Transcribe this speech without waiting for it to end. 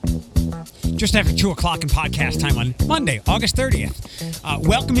just after 2 o'clock in podcast time on Monday, August 30th.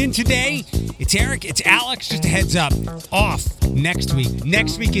 Welcome in today. It's Eric. It's Alex. Just a heads up. Off next week.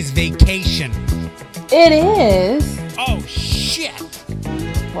 Next week is vacation. It is. Oh, shit.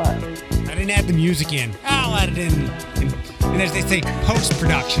 What? I didn't add the music in. I'll add it in and as they say,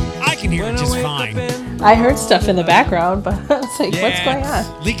 post-production. I can hear it just fine. I heard stuff in the background, but I was like, what's going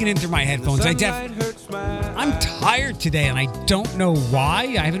on? Leaking in through my headphones. I'm tired today, and I don't know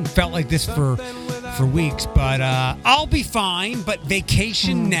why. I haven't felt like this for weeks, but I'll be fine. But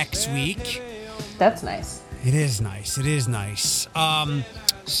vacation next week. That's nice. It is nice. It is nice.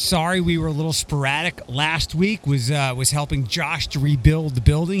 Sorry we were a little sporadic last week. Was helping Josh to rebuild the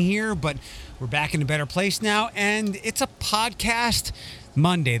building here, but we're back in a better place now, and it's a podcast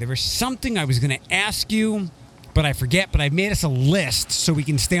Monday. There was something I was going to ask you, but I forget, but I made us a list so we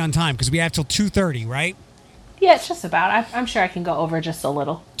can stay on time because we have till 2:30, right? Yeah, it's just about. I'm sure I can go over just a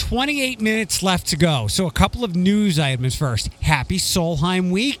little. 28 minutes left to go. So a couple of news items first. Happy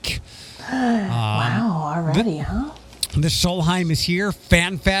Solheim week. Wow, already, huh? The Solheim is here.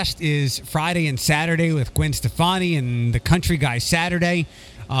 FanFest is Friday and Saturday with Gwen Stefani and the Country Guys Saturday.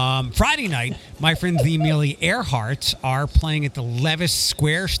 Friday night, my friends the Amelia Earharts are playing at the Levis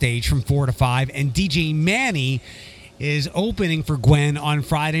Square stage from 4 to 5, and DJ Manny is opening for Gwen on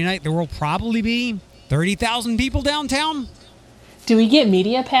Friday night. There will probably be 30,000 people downtown. Do we get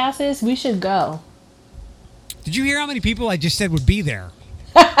media passes? We should go. Did you hear how many people I just said would be there?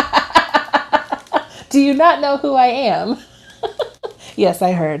 Do you not know who I am? Yes,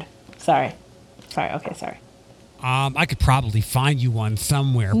 I heard. Sorry. Okay, sorry. I could probably find you one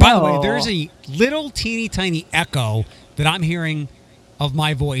somewhere. By the way, there's a little teeny tiny echo that I'm hearing of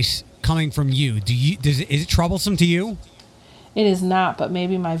my voice coming from you. Is it troublesome to you? It is not, but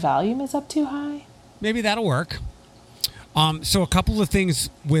maybe my volume is up too high. Maybe that'll work. So a couple of things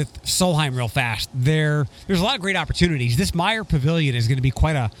with Solheim real fast. There's a lot of great opportunities. This Meyer Pavilion is going to be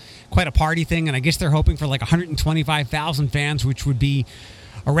quite a party thing, and I guess they're hoping for like 125,000 fans, which would be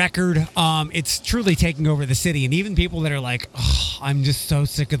a record. It's truly taking over the city, and even people that are like, oh, I'm just so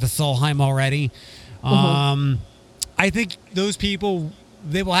sick of the Solheim already. I think those people,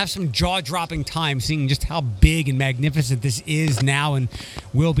 they will have some jaw-dropping time seeing just how big and magnificent this is now and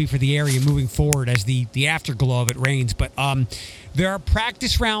will be for the area moving forward as the afterglow of it reigns. But there are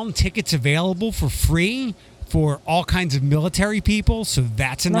practice round tickets available for free for all kinds of military people, so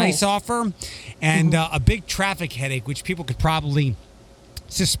that's a nice offer. And a big traffic headache, which people could probably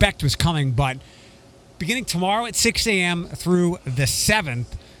suspect was coming, but beginning tomorrow at 6 a.m. through the 7th,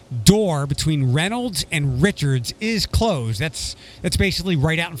 door between Reynolds and Richards is closed. That's basically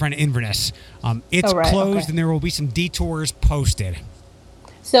right out in front of Inverness. It's closed, and there will be some detours posted.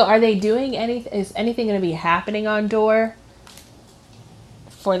 So are they doing anything? Is anything going to be happening on door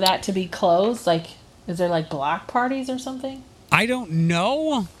for that to be closed? Like, is there like block parties or something? I don't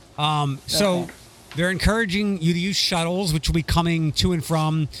know. So they're encouraging you to use shuttles, which will be coming to and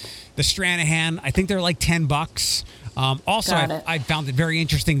from the Stranahan. I think they're like $10. Also, I found it very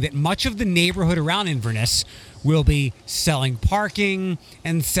interesting that much of the neighborhood around Inverness will be selling parking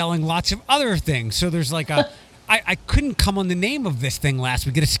and selling lots of other things. So there's like I couldn't come on the name of this thing last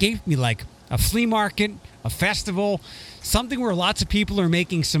week. It escaped me, like a flea market, a festival, something where lots of people are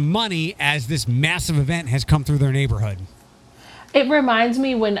making some money as this massive event has come through their neighborhood. It reminds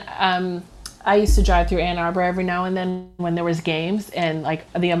me when I used to drive through Ann Arbor every now and then when there was games and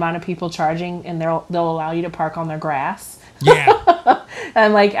like the amount of people charging, and they'll allow you to park on their grass. Yeah.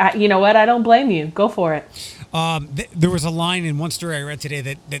 I'm like, you know what? I don't blame you. Go for it. There was a line in one story I read today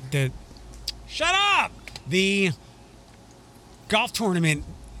that shut up! The golf tournament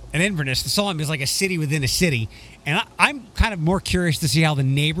at Inverness, the Solheim, is like a city within a city. And I'm kind of more curious to see how the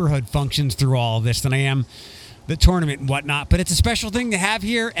neighborhood functions through all of this than I am the tournament and whatnot. But it's a special thing to have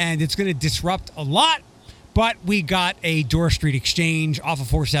here, and it's going to disrupt a lot. But we got a Dorr Street exchange off of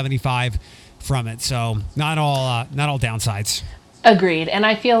 475 from it, so not all downsides. Agreed. And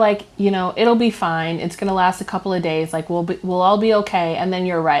I feel like, it'll be fine. It's going to last a couple of days. Like we'll all be okay. And then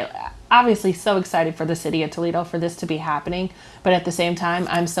you're right. Obviously so excited for the city of Toledo for this to be happening, but at the same time,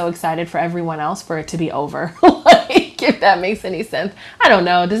 I'm so excited for everyone else for it to be over. Like, if that makes any sense. I don't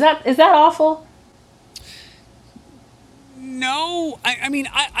know. Is that awful? No, I mean,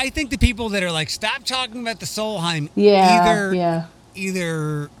 I think the people that are like, stop talking about the Solheim.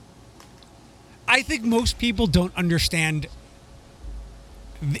 Either. I think most people don't understand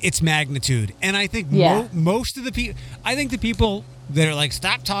its magnitude, and I think most of the people. I think the people that are like,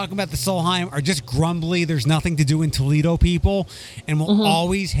 stop talking about the Solheim are just grumbly. There's nothing to do in Toledo people, and will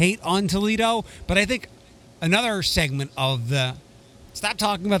always hate on Toledo. But I think another segment of the stop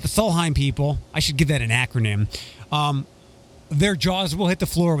talking about the Solheim people. I should give that an acronym. Their jaws will hit the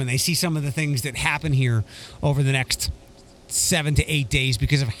floor when they see some of the things that happen here over the next 7 to 8 days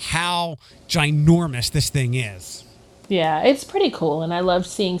because of how ginormous this thing is. Yeah, it's pretty cool, and I love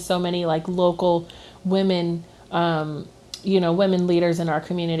seeing so many like local women, women leaders in our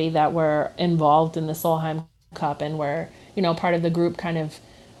community that were involved in the Solheim Cup and were, part of the group, kind of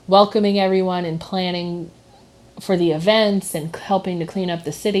welcoming everyone and planning for the events and helping to clean up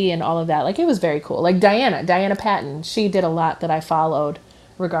the city and all of that. Like, it was very cool. Like Diana Patton, she did a lot that I followed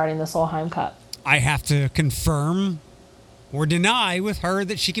regarding the Solheim Cup. I have to confirm or deny with her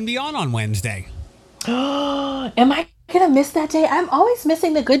that she can be on Wednesday. Am I gonna miss that day? I'm always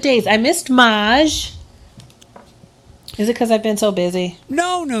missing the good days. I missed Maj. Is it because I've been so busy?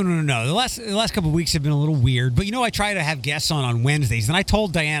 No. The last couple of weeks have been a little weird, but I try to have guests on Wednesdays, and I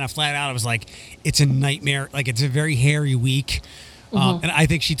told Diana flat out, I was like, it's a nightmare. Like, it's a very hairy week. And I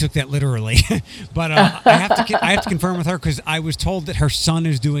think she took that literally, but I have to confirm with her because I was told that her son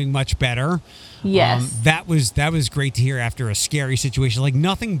is doing much better. Yes, that was great to hear after a scary situation. Like,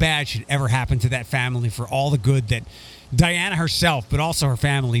 nothing bad should ever happen to that family for all the good that Diana herself, but also her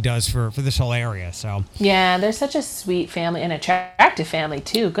family does for this whole area. So yeah, they're such a sweet family and attractive family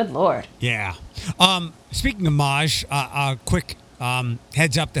too. Good Lord. Yeah. Speaking of Maj, a quick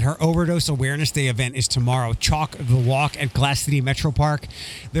heads up that her Overdose Awareness Day event is tomorrow. Chalk the Walk at Glass City Metro Park.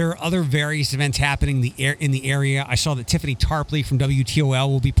 There are other various events happening in the area. I saw that Tiffany Tarpley from WTOL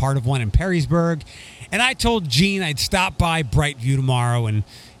will be part of one in Perrysburg. And I told Jean I'd stop by Brightview tomorrow and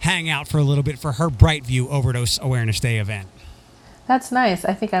hang out for a little bit for her Brightview Overdose Awareness Day event. That's nice.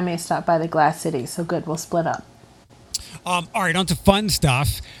 I think I may stop by the Glass City. So good. We'll split up. All right, on to fun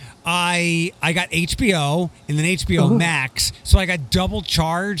stuff. I got HBO and then HBO Max, so I got double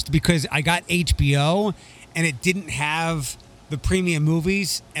charged because I got HBO and it didn't have the premium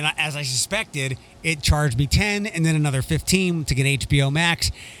movies, and as I suspected, it charged me $10 and then another $15 to get HBO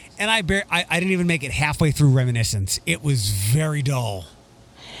Max, and I didn't even make it halfway through Reminiscence. It was very dull.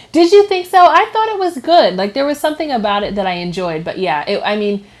 Did you think so? I thought it was good. Like, there was something about it that I enjoyed, but yeah,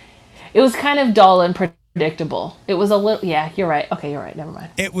 it was kind of dull and predictable. It was a little, yeah, you're right. Okay, you're right. Never mind.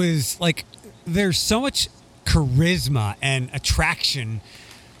 It was like, there's so much charisma and attraction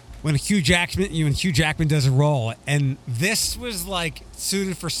when Hugh Jackman does a role, and this was like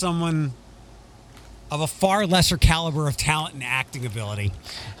suited for someone of a far lesser caliber of talent and acting ability.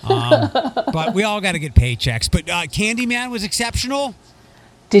 But we all got to get paychecks. But Candyman was exceptional.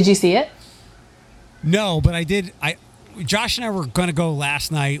 Did you see it? No, but I did. Josh and I were going to go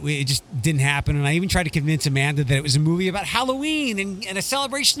last night. It just didn't happen. And I even tried to convince Amanda that it was a movie about Halloween and a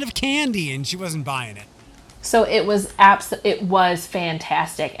celebration of candy, and she wasn't buying it. So it was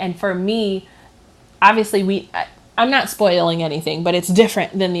fantastic. And for me, obviously I'm not spoiling anything, but it's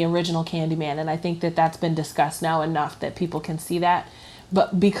different than the original Candyman. And I think that that's been discussed now enough that people can see that.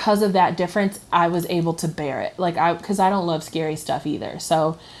 But because of that difference, I was able to bear it. Because I don't love scary stuff either.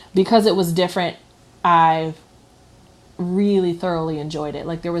 So because it was different, I really thoroughly enjoyed it.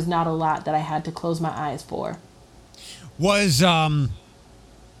 Like, there was not a lot that I had to close my eyes for. I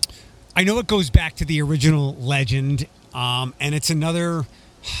know it goes back to the original legend, and it's another.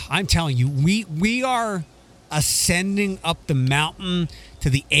 I'm telling you, we are ascending up the mountain to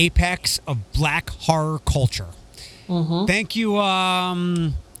the apex of black horror culture. Mm-hmm. Thank you,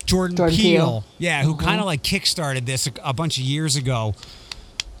 Jordan Peele. Yeah, who kind of like kickstarted this a bunch of years ago.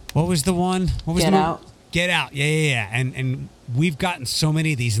 What was the one? What was Get Out. Get Out. Yeah. And we've gotten so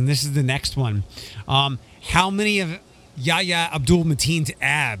many of these, and this is the next one. How many of Yahya Abdul-Mateen's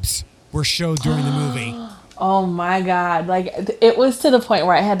abs were showed during the movie? Oh my God. Like, it was to the point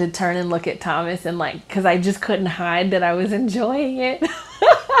where I had to turn and look at Thomas and because I just couldn't hide that I was enjoying it.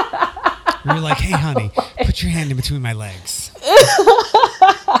 You're like, hey, honey, put your hand in between my legs.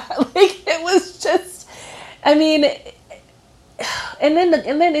 It was just, and then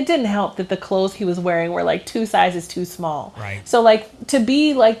it didn't help that the clothes he was wearing were like 2 sizes too small. Right. So to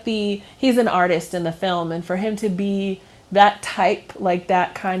be like he's an artist in the film, and for him to be that type, like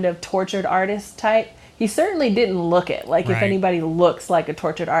that kind of tortured artist type, he certainly didn't look it. Like, if anybody looks like a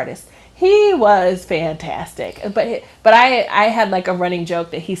tortured artist, he was fantastic. But I had like a running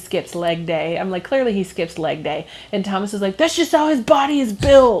joke that he skips leg day. I'm like, clearly he skips leg day. And Thomas is like, that's just how his body is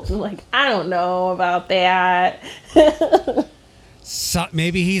built. I'm like, I don't know about that. So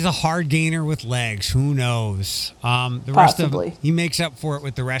maybe he's a hard gainer with legs. Who knows? Possibly. He makes up for it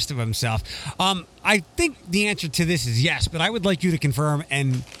with the rest of himself. I think the answer to this is yes, but I would like you to confirm.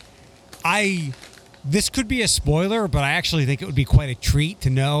 And this could be a spoiler, but I actually think it would be quite a treat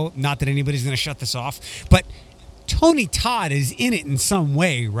to know. Not that anybody's going to shut this off, but Tony Todd is in it in some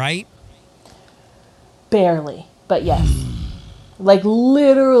way, right? Barely, but yes. Like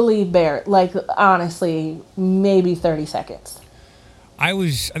literally bare, like honestly, maybe 30 seconds. I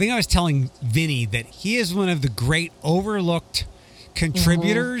think I was telling Vinny that he is one of the great overlooked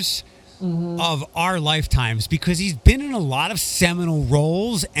contributors of our lifetimes, because he's been in a lot of seminal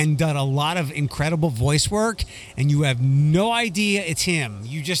roles and done a lot of incredible voice work, and you have no idea it's him.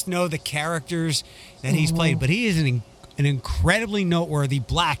 You just know the characters that he's played, but he is an incredibly noteworthy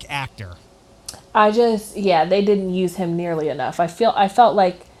black actor. They didn't use him nearly enough. I felt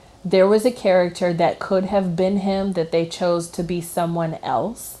like there was a character that could have been him that they chose to be someone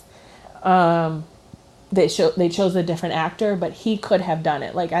else. They chose a different actor, but he could have done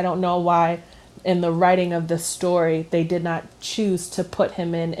it. Like, I don't know why in the writing of the story they did not choose to put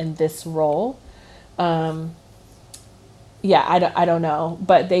him in this role. I don't know,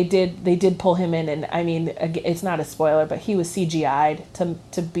 but they did pull him in, and I mean, it's not a spoiler, but he was CGI'd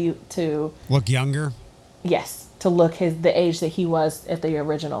to look younger. Yes, to look the age that he was at the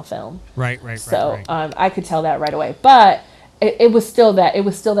original film. Right. So I could tell that right away, but it was still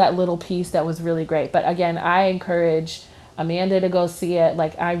that little piece that was really great. But again, I encourage Amanda to go see it.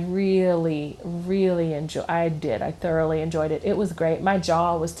 Like, I really, really I thoroughly enjoyed it. It was great. My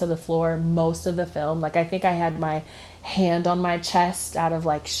jaw was to the floor most of the film. Like, I think I had my hand on my chest out of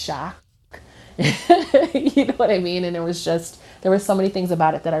like shock. You know what I mean? And it was just, there were so many things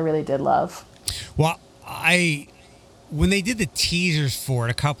about it that I really did love. Well, when they did the teasers for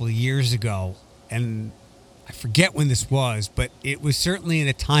it a couple of years ago, and I forget when this was, but it was certainly in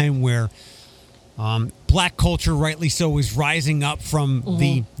a time where black culture, rightly so, was rising up from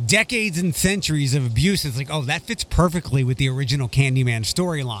the decades and centuries of abuse. It's like, oh, that fits perfectly with the original Candyman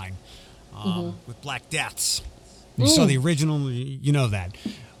storyline with Black Deaths. You saw the original, you know that.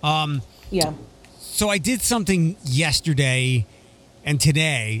 Yeah. So I did something yesterday and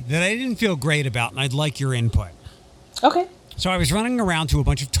today that I didn't feel great about, and I'd like your input. Okay. So I was running around to a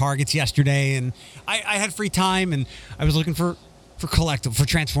bunch of Targets yesterday, and I had free time, and I was looking for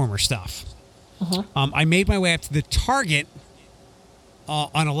Transformer stuff. I made my way up to the Target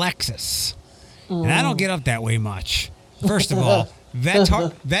on Alexis, and I don't get up that way much. First of all,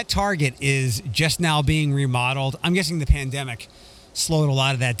 that Target is just now being remodeled. I'm guessing the pandemic slowed a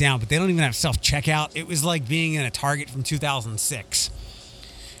lot of that down, but they don't even have self-checkout. It was like being in a Target from 2006.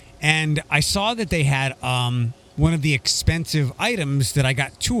 And I saw that they had one of the expensive items that I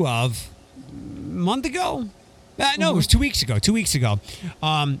got two of a month ago. No, it was 2 weeks ago. 2 weeks ago.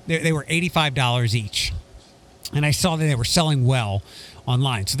 They were $85 each. And I saw that they were selling well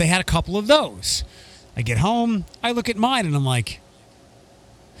online. So they had a couple of those. I get home, I look at mine, and I'm like,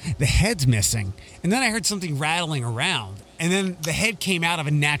 the head's missing. And then I heard something rattling around. And then the head came out of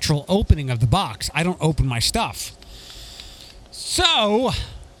a natural opening of the box. I don't open my stuff. So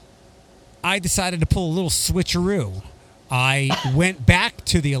I decided to pull a little switcheroo. I went back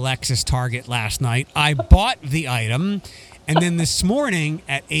to the Alexis Target last night. I bought the item. And then this morning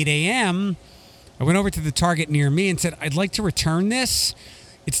at 8 a.m., I went over to the Target near me and said, I'd like to return this.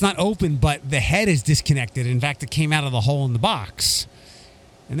 It's not open, but the head is disconnected. In fact, it came out of the hole in the box.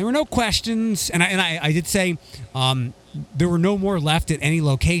 And there were no questions. And I did say there were no more left at any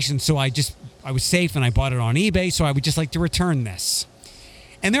location. So I was safe and I bought it on eBay. So I would just like to return this.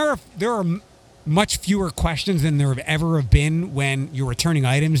 And there are much fewer questions than there have ever have been when you're returning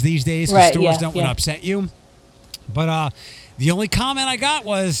items these days. Right, stores don't want to upset you. But the only comment I got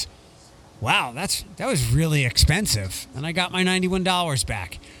was, wow, that was really expensive. And I got my $91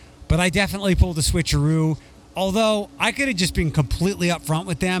 back. But I definitely pulled a switcheroo. Although I could have just been completely upfront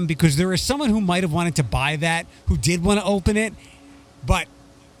with them, because there is someone who might have wanted to buy that, who did want to open it. But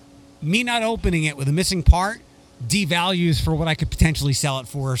me not opening it with a missing part devalues for what I could potentially sell it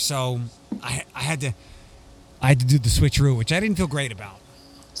for. So I had to do the switcheroo, which I didn't feel great about.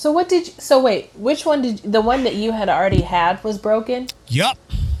 So wait, which one the one that you had already had was broken? Yup.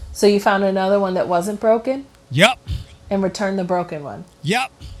 So you found another one that wasn't broken? Yup. And returned the broken one? Yup.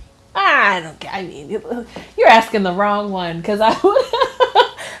 I mean, you're asking the wrong one, because I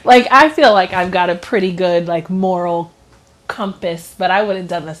would, I feel like I've got a pretty good, moral compass, but I would have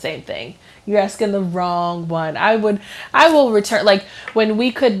done the same thing. You're asking the wrong one. I will return, when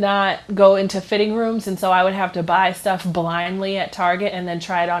we could not go into fitting rooms, and so I would have to buy stuff blindly at Target and then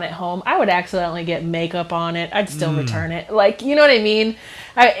try it on at home. I would accidentally get makeup on it. I'd still return it. You know what I mean?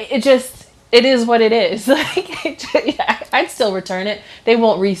 It is what it is. I'd still return it. They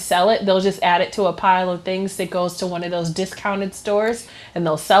won't resell it. They'll just add it to a pile of things that goes to one of those discounted stores, and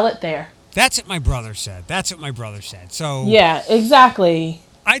they'll sell it there. That's what my brother said. So yeah, exactly.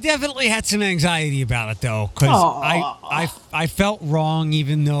 I definitely had some anxiety about it though, because I felt wrong,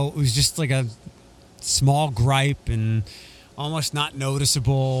 even though it was just like a small gripe and almost not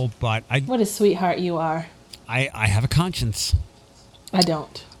noticeable. But What a sweetheart you are. I have a conscience. I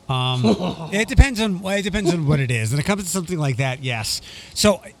don't. It depends on what it is. When it comes to something like that, yes.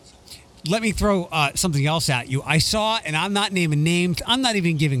 So let me throw something else at you. I saw, and I'm not naming names. I'm not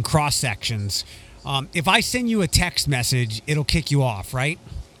even giving cross sections. If I send you a text message, it'll kick you off, right?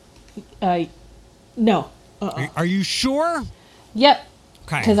 No. Are you sure? Yep.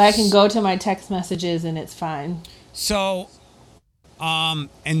 Okay. Because I can go to my text messages and it's fine. So,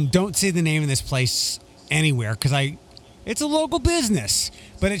 and don't say the name of this place anywhere because it's a local business,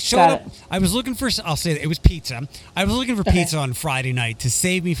 but it showed up. I was looking for, I'll say that it was pizza. I was looking for pizza on Friday night to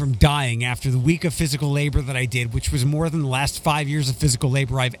save me from dying after the week of physical labor that I did, which was more than the last 5 years of physical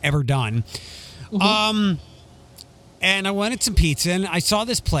labor I've ever done. And I wanted some pizza, and I saw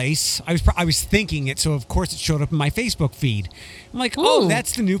this place. I was thinking it, so of course it showed up in my Facebook feed. I'm like, oh,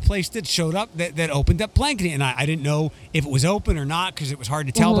 that's the new place that showed up that opened up Blankety. And I didn't know if it was open or not because it was hard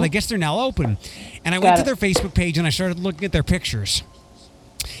to tell, but I guess they're now open. And I went to their Facebook page and I started looking at their pictures.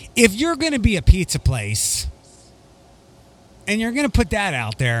 If you're going to be a pizza place and you're going to put that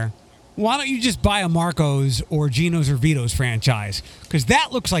out there, why don't you just buy a Marco's or Gino's or Vito's franchise? Because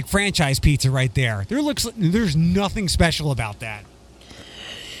that looks like franchise pizza right there. There's nothing special about that.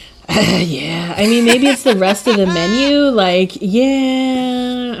 Yeah, I mean, maybe it's the rest of the menu. Like,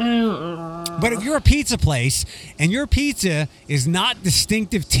 yeah, I don't know. But if you're a pizza place and your pizza is not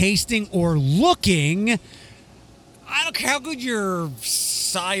distinctive tasting or looking, I don't care how good your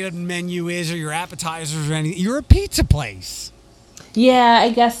side menu is or your appetizers or anything, you're a pizza place. Yeah,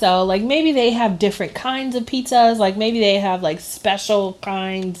 I guess so. Like, maybe they have different kinds of pizzas. Like, maybe they have, like, special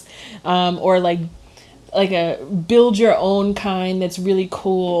kinds. Or, like a build your own kind that's really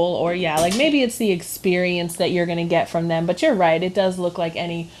cool. Or, yeah, like, maybe it's the experience that you're going to get from them. But you're right. It does look like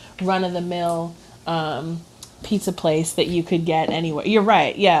any run-of-the-mill pizza place that you could get anywhere. You're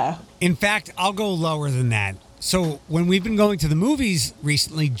right, yeah. In fact, I'll go lower than that. So, when we've been going to the movies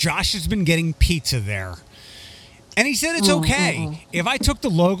recently, Josh has been getting pizza there. And he said it's okay. If I took the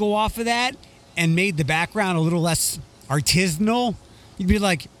logo off of that and made the background a little less artisanal, you'd be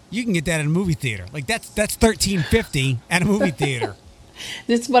like, you can get that at a movie theater. Like that's $13.50 at a movie theater.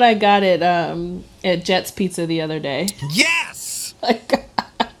 That's what I got at Jet's Pizza the other day. Yes. Like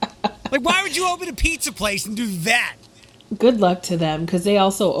why would you open a pizza place and do that? Good luck to them because they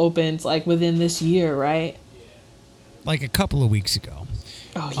also opened like within this year, right? Like a couple of weeks ago.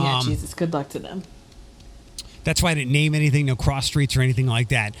 Oh yeah, Jesus. Good luck to them. That's why I didn't name anything, no cross streets or anything like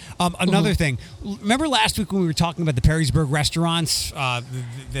that. Another thing, remember last week when we were talking about the Perrysburg restaurants that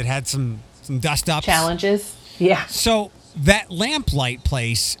had some dust ups? Challenges? Yeah. So that Lamplight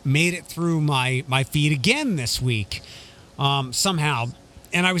place made it through my feed again this week somehow.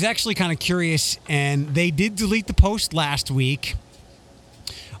 And I was actually kind of curious, and they did delete the post last week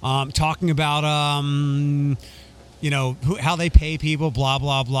talking about, how they pay people, blah,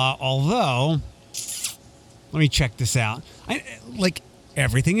 blah, blah. Although... let me check this out.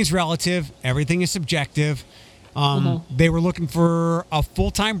 Everything is relative. Everything is subjective. They were looking for a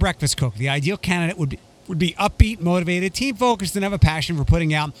full-time breakfast cook. The ideal candidate would be upbeat, motivated, team-focused, and have a passion for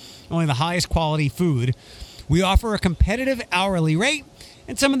putting out only the highest quality food. We offer a competitive hourly rate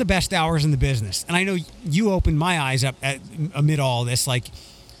and some of the best hours in the business. And I know you opened my eyes up amid all this. Like,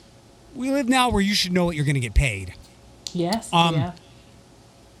 we live now where you should know what you're going to get paid. Yes. Yeah.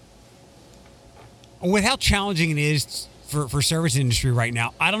 With how challenging it is for service industry right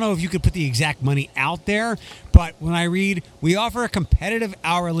now, I don't know if you could put the exact money out there, but when I read, we offer a competitive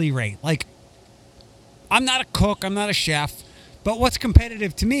hourly rate. Like, I'm not a cook, I'm not a chef, but what's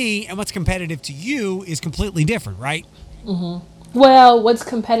competitive to me and what's competitive to you is completely different, right? Mm-hmm. Well, what's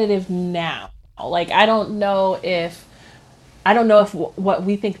competitive now? Like, I don't know if what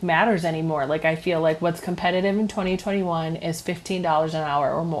we think matters anymore. Like, I feel like what's competitive in 2021 is $15 an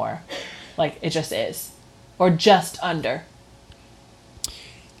hour or more. Like, it just is. Or just under.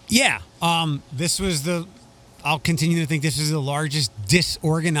 Yeah. I'll continue to think this is the largest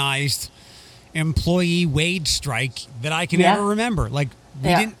disorganized employee wage strike that I can ever remember. Like,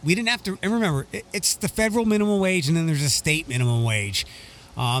 we didn't have to, and remember, it's the federal minimum wage and then there's a state minimum wage.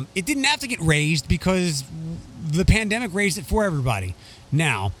 It didn't have to get raised because the pandemic raised it for everybody.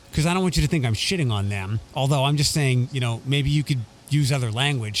 Now, because I don't want you to think I'm shitting on them, although I'm just saying, maybe you could use other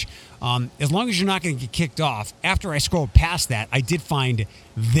language. As long as you're not going to get kicked off. After I scrolled past that, I did find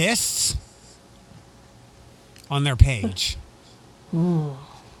this on their page.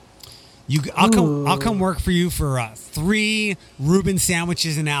 I'll come work for you for 3 Reuben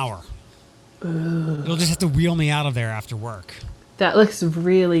sandwiches an hour. Ooh. You'll just have to wheel me out of there after work. That looks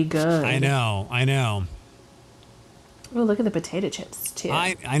really good. I know. Oh, look at the potato chips too.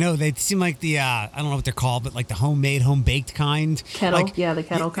 I know they seem like the I don't know what they're called, but like the homemade, home baked kind. Kettle, the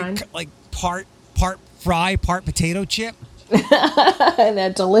kettle kind. Like part fry, part potato chip. And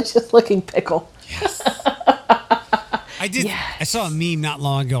that delicious looking pickle. Yes. I did. Yes. I saw a meme not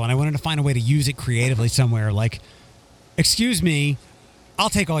long ago, and I wanted to find a way to use it creatively somewhere. Like, excuse me, I'll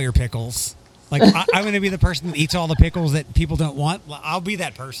take all your pickles. Like, I'm going to be the person that eats all the pickles that people don't want. I'll be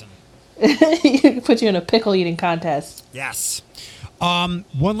that person. Put you in a pickle eating contest. Yes. One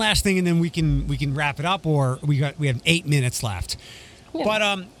last thing, and then we can wrap it up. Or we have 8 minutes left. Yeah.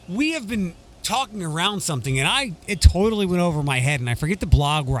 But we have been talking around something, and it totally went over my head, and I forget the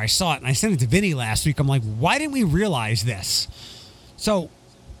blog where I saw it, and I sent it to Vinny last week. I'm like, why didn't we realize this? So,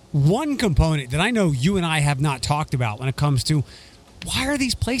 one component that I know you and I have not talked about when it comes to why are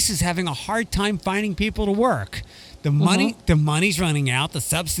these places having a hard time finding people to work? The money's running out. The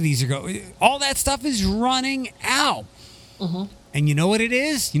subsidies are going. All that stuff is running out. Mm-hmm. And you know what it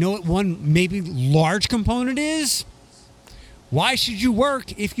is? You know what one maybe large component is? Why should you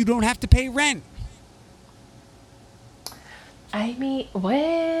work if you don't have to pay rent? I mean,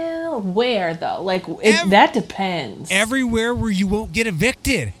 well, where though? Like, that depends. Everywhere where you won't get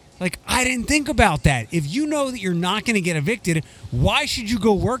evicted. Like, I didn't think about that. If you know that you're not going to get evicted, why should you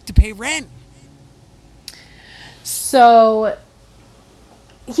go work to pay rent? So,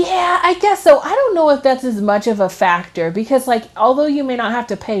 yeah, I guess so. I don't know if that's as much of a factor because, like, although you may not have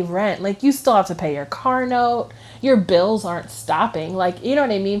to pay rent, like, you still have to pay your car note. Your bills aren't stopping. Like, you know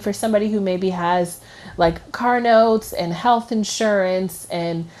what I mean? For somebody who maybe has, like, car notes and health insurance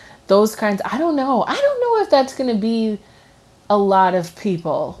and those kinds. I don't know if that's going to be a lot of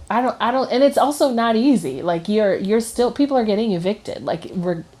people. I don't, and it's also not easy. Like, you're still, people are getting evicted. Like,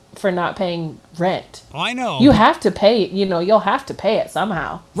 for not paying rent. I know. You have to pay, you'll have to pay it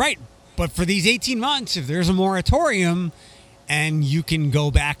somehow. Right. But for these 18 months, if there's a moratorium and you can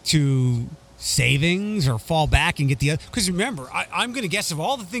go back to savings or fall back and get the other, because remember, I'm going to guess of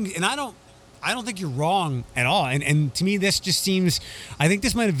all the things, and I don't think you're wrong at all. And to me, this just seems, I think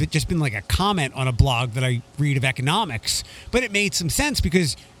this might have just been like a comment on a blog that I read of economics, but it made some sense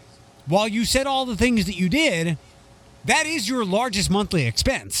because while you said all the things that you did, that is your largest monthly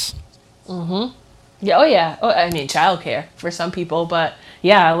expense. Mm-hmm. Yeah. Oh, yeah. Oh, I mean, childcare for some people, but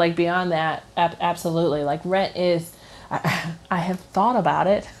yeah, like beyond that, absolutely. Like rent is, I have thought about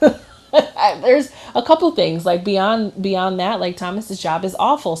it. There's a couple things like beyond that, like Thomas's job is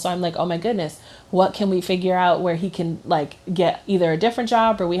awful. So I'm like, oh my goodness, what can we figure out where he can like get either a different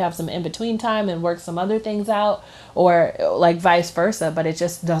job or we have some in between time and work some other things out or like vice versa. But it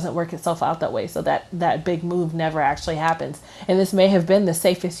just doesn't work itself out that way. So that big move never actually happens. And this may have been the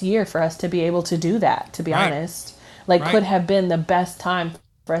safest year for us to be able to do that, to be honest. Like could have been the best time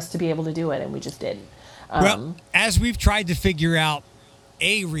for us to be able to do it. And we just didn't. Well, as we've tried to figure out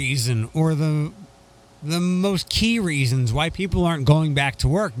a reason or the most key reasons why people aren't going back to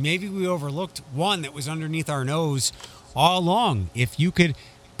work, maybe we overlooked one that was underneath our nose all along. If you could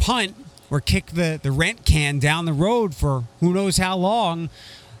punt or kick the rent can down the road for who knows how long,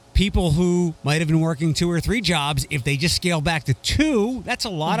 people who might have been working 2 or 3 jobs, if they just scale back to 2, that's a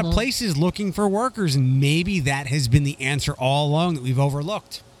lot of places looking for workers. And maybe that has been the answer all along that we've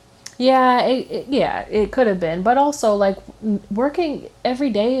overlooked. Yeah, it could have been. But also, like, working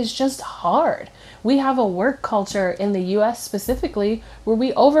every day is just hard. We have a work culture in the U.S. specifically where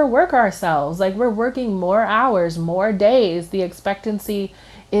we overwork ourselves. Like, we're working more hours, more days. The expectancy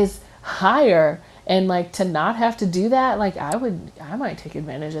is higher. And, like, to not have to do that, like, I might take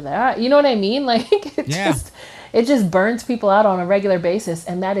advantage of that. You know what I mean? Like, it just burns people out on a regular basis.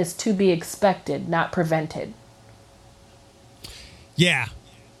 And that is to be expected, not prevented. Yeah.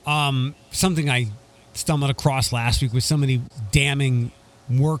 Something I stumbled across last week was somebody damning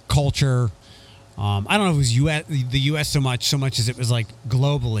work culture. I don't know if it was the U.S. so much as it was like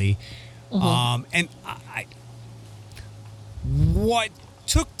globally. And what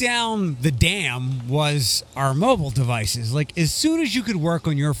took down the dam was our mobile devices. Like as soon as you could work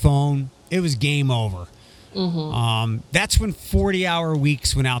on your phone, it was game over. That's when 40-hour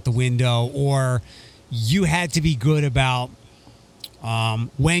weeks went out the window, or you had to be good about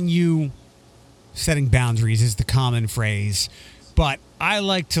when you setting boundaries is the common phrase, but I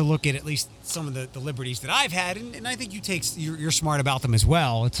like to look at least some of the liberties that I've had, and I think you're smart about them as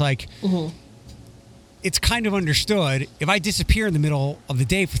well. It's like it's kind of understood if I disappear in the middle of the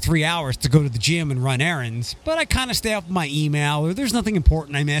day for 3 hours to go to the gym and run errands, but I kind of stay up with my email or there's nothing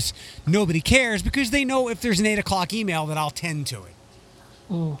important I miss, nobody cares because they know if there's an 8 o'clock email that I'll tend to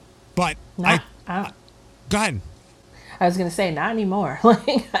it. But go ahead. I was gonna say not anymore.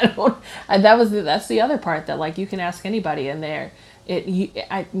 Like that's the other part that like you can ask anybody in there.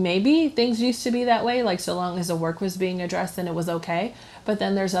 Maybe things used to be that way, like so long as the work was being addressed and it was okay. But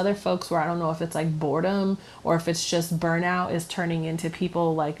then there's other folks where I don't know if it's like boredom or if it's just burnout is turning into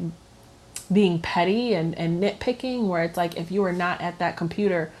people like being petty and nitpicking, where it's like if you are not at that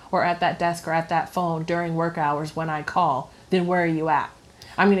computer or at that desk or at that phone during work hours when I call, then where are you at?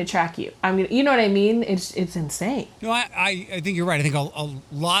 I'm going to track you. You know what I mean? It's insane. No, I think you're right. I think a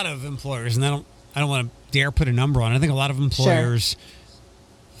lot of employers, and I don't want to dare put a number on it. I think a lot of employers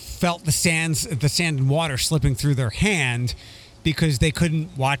felt the sand and water slipping through their hand because they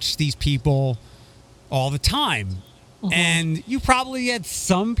couldn't watch these people all the time. And you probably had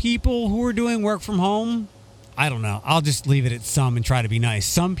some people who were doing work from home. I don't know. I'll just leave it at some and try to be nice.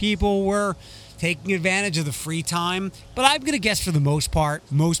 Some people were taking advantage of the free time, but I'm going to guess for the most part,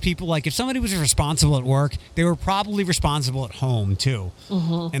 most people, like if somebody was responsible at work, they were probably responsible at home too.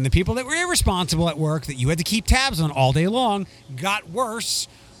 And the people that were irresponsible at work that you had to keep tabs on all day long got worse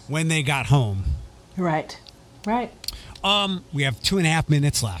when they got home. Right. We have 2.5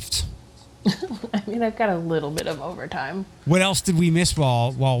 minutes left. I mean, I've got a little bit of overtime. What else did we miss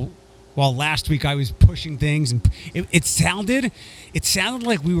while last week I was pushing things, and it sounded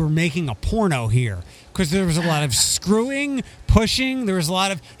like we were making a porno here because there was a lot of screwing, pushing. There was a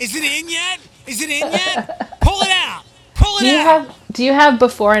lot of, is it in yet? Pull it out. Do you have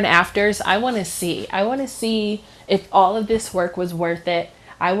before and afters? I want to see if all of this work was worth it.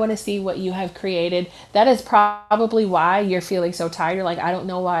 I want to see what you have created. That is probably why you're feeling so tired. You're like, I don't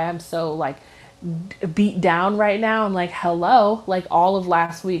know why I'm so like beat down right now. I'm like, hello, like all of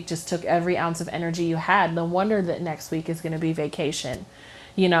last week just took every ounce of energy you had. No wonder that next week is going to be vacation.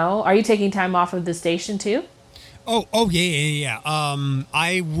 You know, are you taking time off of the station too? Oh yeah.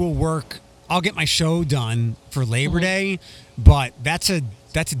 I will work. I'll get my show done for Labor Day, but that's a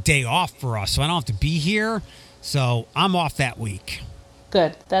day off for us, so I don't have to be here. So I'm off that week.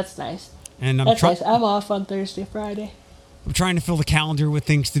 Good. That's nice. And nice. I'm off on Thursday, Friday. I'm trying to fill the calendar with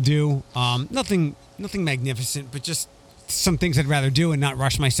things to do. Nothing magnificent, but just some things I'd rather do and not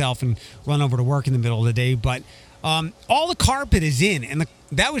rush myself and run over to work in the middle of the day. But all the carpet is in, and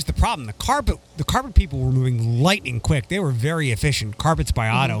that was the problem. The carpet people were moving lightning quick. They were very efficient. Carpets by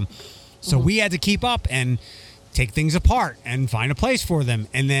Otto. So we had to keep up and take things apart and find a place for them,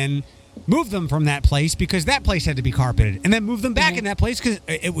 and then move them from that place because that place had to be carpeted, and then move them back in that place because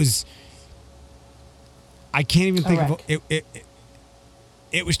it was. I can't even think of it.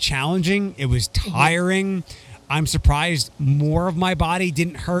 It was challenging. It was tiring. I'm surprised more of my body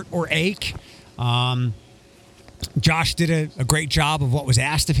didn't hurt or ache. Josh did a great job of what was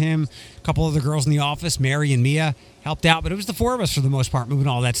asked of him. A couple of the girls in the office, Mary and Mia, helped out, but it was the four of us for the most part moving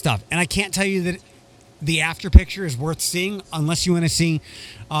all that stuff. And I can't tell you that the after picture is worth seeing unless you want to see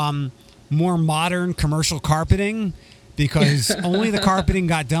more modern commercial carpeting, because only the carpeting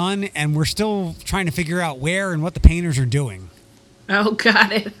got done, and we're still trying to figure out where and what the painters are doing. Oh,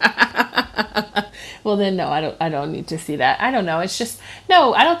 got it. Well, then, no, I don't need to see that. I don't know. It's just,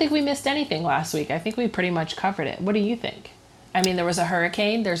 no, I don't think we missed anything last week. I think we pretty much covered it. What do you think? I mean, there was a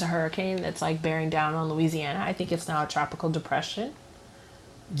hurricane. There's a hurricane that's like bearing down on Louisiana. I think it's now a tropical depression.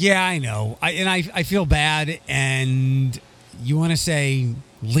 Yeah, I know. I feel bad, and you want to say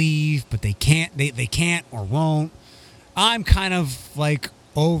leave, but they can't. They can't or won't. I'm kind of like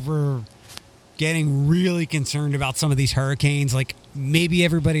over getting really concerned about some of these hurricanes. Like maybe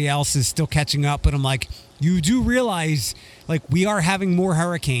everybody else is still catching up, but I'm like, you do realize like we are having more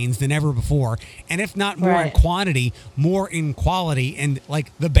hurricanes than ever before. And if not more in quantity, more in quality, and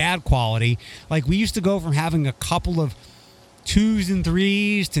like the bad quality. Like we used to go from having a couple of 2s and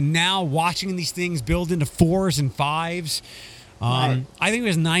 3s to now watching these things build into 4s and 5s. I think it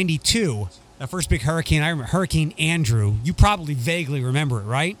was 92. The first big hurricane, I remember Hurricane Andrew. You probably vaguely remember it,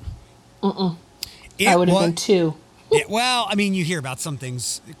 right? I would have been 2. Well, I mean, you hear about some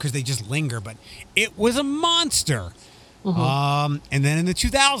things because they just linger, but it was a monster. And then in the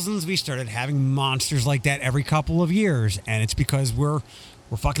 2000s, we started having monsters like that every couple of years, and it's because we're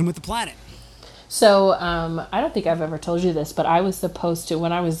fucking with the planet. So I don't think I've ever told you this, but I was supposed to,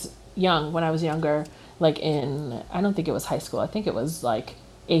 when I was younger, like I don't think it was high school. I think it was like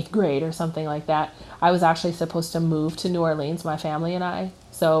 8th grade or something like that. I was actually supposed to move to New Orleans, my family and I.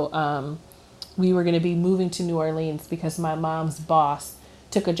 So we were going to be moving to New Orleans because my mom's boss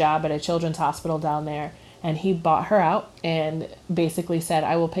took a job at a children's hospital down there, and he bought her out and basically said,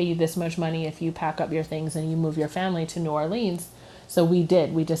 I will pay you this much money if you pack up your things and you move your family to New Orleans. So we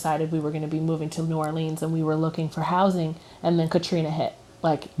did. We decided we were going to be moving to New Orleans, and we were looking for housing, and then Katrina hit.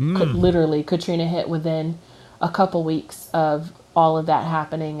 Like, literally, Katrina hit within a couple weeks of all of that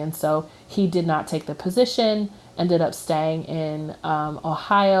happening. And so he did not take the position, ended up staying in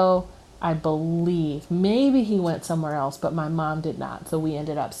Ohio, I believe. Maybe he went somewhere else, but my mom did not. So we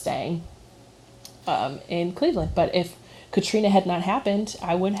ended up staying in Cleveland. But if Katrina had not happened,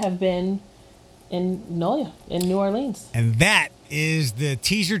 I would have been in Nolia, in New Orleans. And that is the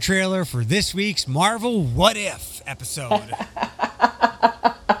teaser trailer for this week's Marvel What If episode.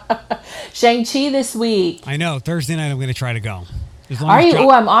 Shang-Chi this week. I know. Thursday night I'm going to try to go. Are you?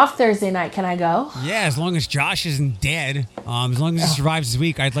 I'm off Thursday night. Can I go? Yeah, as long as Josh isn't dead. As long as he survives this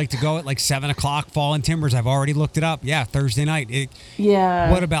week, I'd like to go at like 7 o'clock, Fallen Timbers. I've already looked it up. Yeah, Thursday night.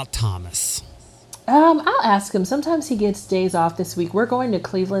 Yeah. What about Thomas? I'll ask him. Sometimes he gets days off this week. We're going to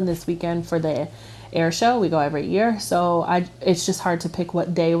Cleveland this weekend for the air show. We go every year. So it's just hard to pick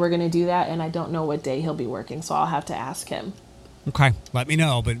what day we're going to do that. And I don't know what day he'll be working. So I'll have to ask him. Okay. Let me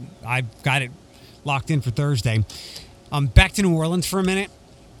know. But I've got it locked in for Thursday. Back to New Orleans for a minute.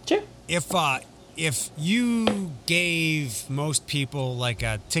 Sure. If you gave most people like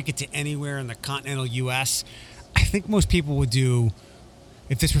a ticket to anywhere in the continental U.S., I think most people would do,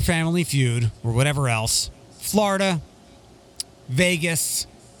 if this were Family Feud or whatever else, Florida, Vegas,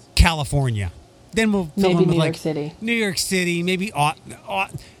 California. Then we'll fill maybe in with New York City. New York City, maybe. I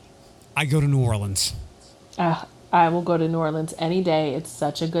go to New Orleans. I will go to New Orleans any day. It's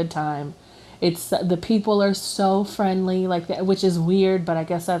such a good time. The people are so friendly, like that, which is weird, but I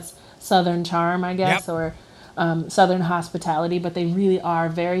guess that's Southern charm, I guess, or Southern hospitality. But they really are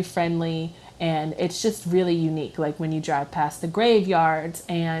very friendly, and it's just really unique. Like when you drive past the graveyards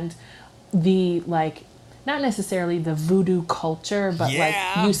and the like, not necessarily the voodoo culture, but like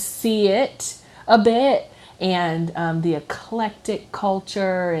you see it a bit, and the eclectic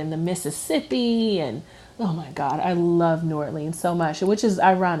culture and the Mississippi and. Oh my God, I love New Orleans so much, which is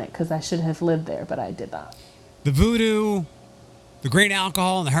ironic because I should have lived there, but I did not. The voodoo, the great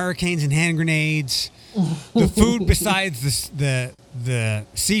alcohol and the hurricanes and hand grenades, the food besides the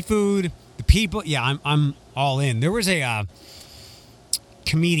seafood, the people. Yeah, I'm all in. There was a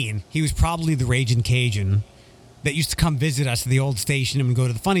comedian. He was probably the Raging Cajun that used to come visit us at the old station and go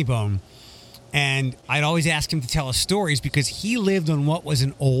to the Funny Bone. And I'd always ask him to tell us stories because he lived on what was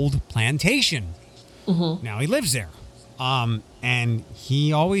an old plantation. Mm-hmm. Now he lives there. And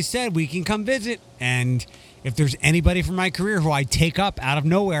he always said, we can come visit. And if there's anybody from my career who I'd take up out of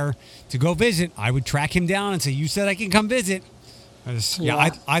nowhere to go visit, I would track him down and say, you said I can come visit.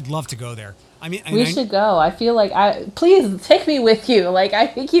 I'd love to go there. I mean, we should go. I feel like please take me with you. Like, I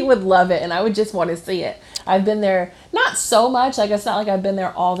think you would love it. And I would just want to see it. I've been there, not so much. Like, it's not like I've been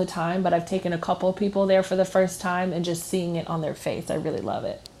there all the time, but I've taken a couple of people there for the first time and just seeing it on their face. I really love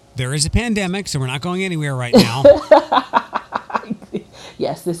it. There is a pandemic, so we're not going anywhere right now.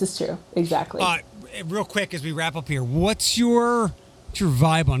 Yes, this is true. Exactly. Real quick, as we wrap up here, what's your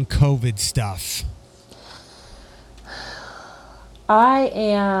vibe on COVID stuff? I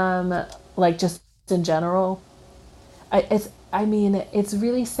am, like, just in general, it's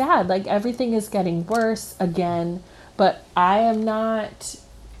really sad. Like, everything is getting worse again, but I am not,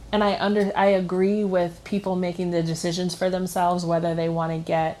 and I agree with people making the decisions for themselves, whether they want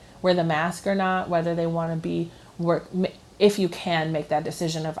to wear the mask or not, whether they want to if you can make that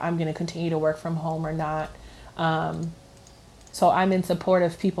decision of I'm going to continue to work from home or not. So I'm in support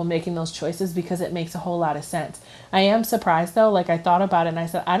of people making those choices because it makes a whole lot of sense. I am surprised though. Like, I thought about it and I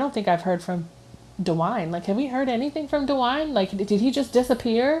said, I don't think I've heard from DeWine. Like, have we heard anything from DeWine? Like, did he just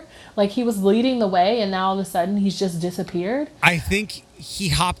disappear? Like, he was leading the way and now all of a sudden he's just disappeared? I think he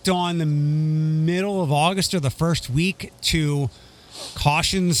hopped on the middle of August or the first week to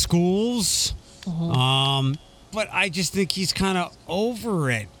caution schools. Mm-hmm. But I just think he's kind of over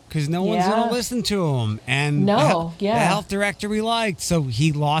it because no one's going to listen to him. And the health director we liked, so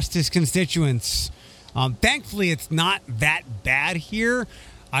he lost his constituents. Thankfully, it's not that bad here.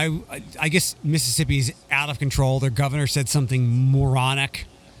 I guess Mississippi's out of control. Their governor said something moronic.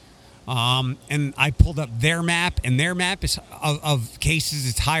 And I pulled up their map, and their map is of cases.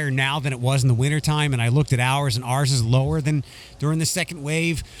 It's higher now than it was in the wintertime. And I looked at ours, and ours is lower than during the second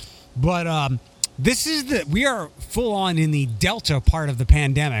wave. But we are full on in the Delta part of the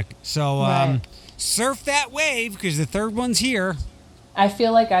pandemic. So surf that wave because the third one's here. I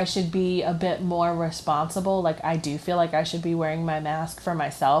feel like I should be a bit more responsible. Like I do feel like I should be wearing my mask for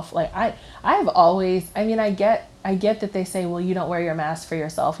myself. Like I've always, I mean, I get that they say, well, you don't wear your mask for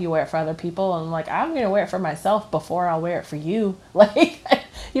yourself, you wear it for other people. And I'm like, I'm going to wear it for myself before I'll wear it for you. Like,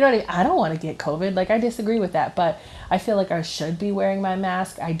 you know what I mean? I don't want to get COVID. Like I disagree with that, but I feel like I should be wearing my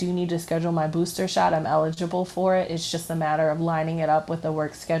mask. I do need to schedule my booster shot. I'm eligible for it. It's just a matter of lining it up with a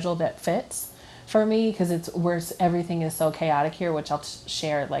work schedule that fits for me, because it's worse. Everything is so chaotic here, which I'll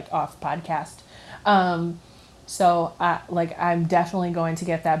share like off podcast. So I'm definitely going to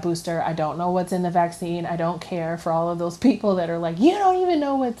get that booster. I don't know what's in the vaccine. I don't care for all of those people that are like, you don't even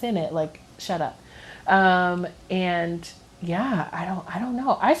know what's in it. Like, shut up. And yeah, I don't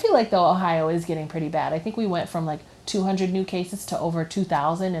know. I feel like though Ohio is getting pretty bad. I think we went from like 200 new cases to over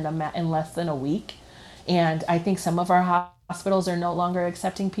 2,000 in less than a week. And I think some of our hospitals are no longer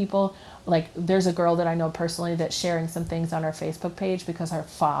accepting people. Like there's a girl that I know personally that's sharing some things on her Facebook page because her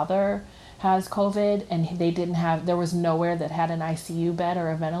father has COVID and there was nowhere that had an ICU bed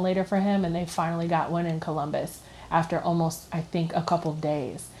or a ventilator for him. And they finally got one in Columbus after almost, I think, a couple of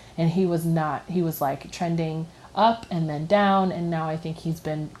days. And he was like trending up and then down. And now I think he's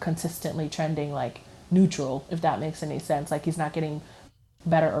been consistently trending like neutral, if that makes any sense. Like he's not getting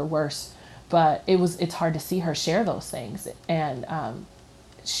better or worse. But it's hard to see her share those things. And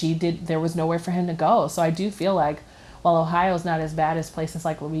there was nowhere for him to go. So I do feel like while Ohio's not as bad as places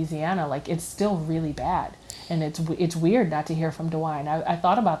like Louisiana, like it's still really bad. And it's weird not to hear from DeWine. I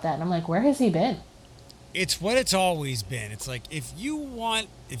thought about that and I'm like, where has he been? It's what it's always been. It's like if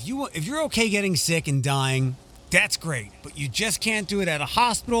you're okay getting sick and dying, that's great, but you just can't do it at a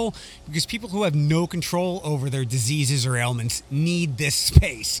hospital because people who have no control over their diseases or ailments need this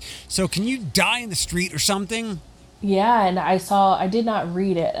space. So can you die in the street or something? Yeah, and I did not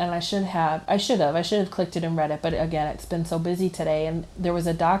read it, and I should have clicked it and read it, but again, it's been so busy today. And there was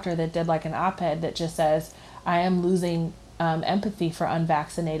a doctor that did like an op-ed that just says, I am losing empathy for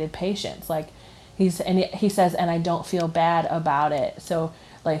unvaccinated patients. Like he says, and I don't feel bad about it. So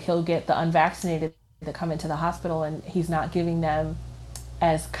like he'll get the unvaccinated that come into the hospital and he's not giving them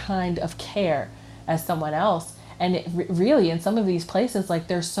as kind of care as someone else. And really in some of these places, like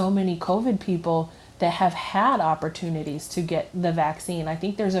there's so many COVID people that have had opportunities to get the vaccine. I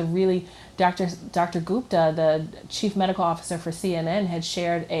think there's a really, Dr. Gupta, the chief medical officer for CNN, had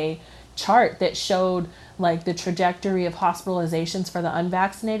shared a chart that showed like the trajectory of hospitalizations for the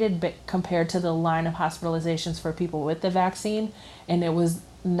unvaccinated but compared to the line of hospitalizations for people with the vaccine. And it was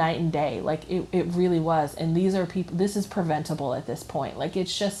night and day. Like it really was. And these are people, this is preventable at this point. Like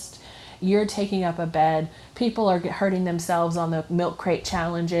it's just, you're taking up a bed. People are hurting themselves on the milk crate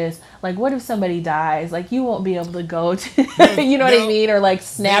challenges. Like what if somebody dies? Like you won't be able to go to, you know what I mean? Or like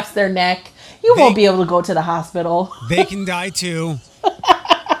snaps their neck. You won't be able to go to the hospital. They can die too.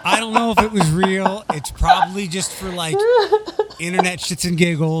 I don't know if it was real. It's probably just for like internet shits and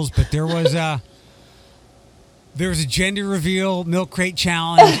giggles, but there was a gender reveal milk crate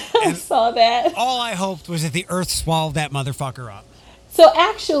challenge. I saw that. All I hoped was that the earth swallowed that motherfucker up. So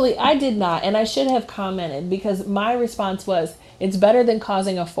actually, I did not, and I should have commented because my response was, it's better than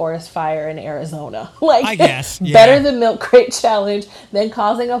causing a forest fire in Arizona. Like, I guess, yeah. Better the milk crate challenge than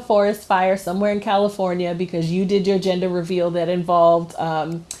causing a forest fire somewhere in California because you did your gender reveal that involved,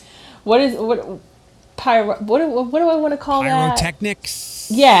 what do I want to call that?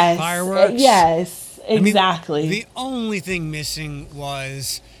 Pyrotechnics? Yes. Fireworks? Yes, exactly. I mean, the only thing missing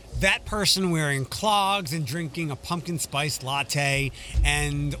was that person wearing clogs and drinking a pumpkin spice latte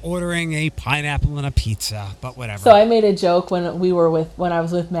and ordering a pineapple and a pizza, but whatever. So I made a joke when I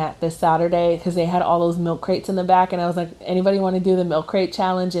was with Matt this Saturday because they had all those milk crates in the back, and I was like, anybody want to do the milk crate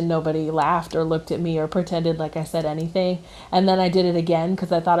challenge? And nobody laughed or looked at me or pretended like I said anything. And then I did it again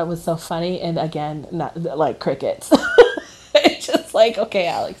because I thought it was so funny, and again, not like crickets. It's just like, okay,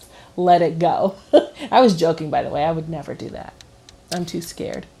 Alex, let it go. I was joking, by the way. I would never do that. I'm too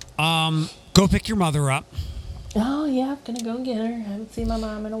scared. Go pick your mother up. Oh, yeah, I'm going to go get her. I haven't seen my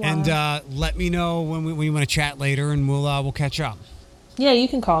mom in a while. And let me know when we want to chat later, and we'll catch up. Yeah, you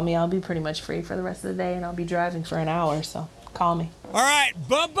can call me. I'll be pretty much free for the rest of the day, and I'll be driving for an hour, so call me. All right,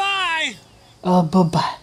 bye-bye. Oh, bye-bye.